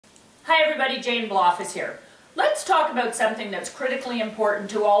Hi everybody, Jane Blaufus here. Let's talk about something that's critically important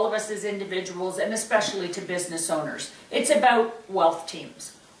to all of us as individuals and especially to business owners. It's about wealth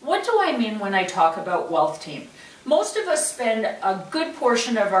teams. What do I mean when I talk about wealth team? Most of us spend a good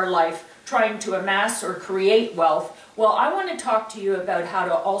portion of our life trying to amass or create wealth. Well, I want to talk to you about how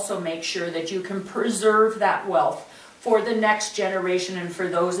to also make sure that you can preserve that wealth for the next generation and for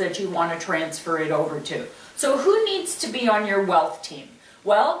those that you want to transfer it over to. So who needs to be on your wealth team?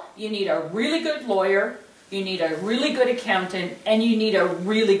 Well, you need a really good lawyer, you need a really good accountant, and you need a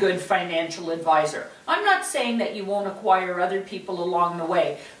really good financial advisor. I'm not saying that you won't acquire other people along the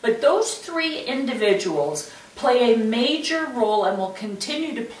way, but those three individuals play a major role and will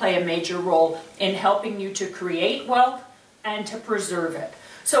continue to play a major role in helping you to create wealth and to preserve it.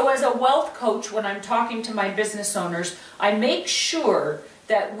 So as a wealth coach, when I'm talking to my business owners, I make sure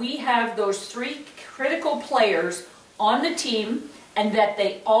that we have those three critical players on the team and that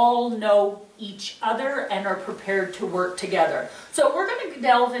they all know each other and are prepared to work together. So we're going to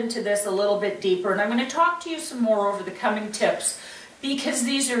delve into this a little bit deeper, and I'm going to talk to you some more over the coming tips, because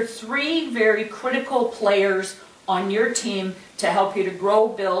these are three very critical players on your team to help you to grow,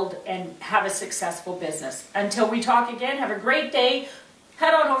 build, and have a successful business. Until we talk again, have a great day.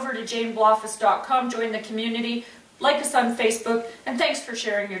 Head on over to janeblaufus.com, join the community, like us on Facebook, and thanks for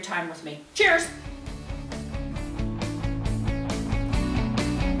sharing your time with me. Cheers!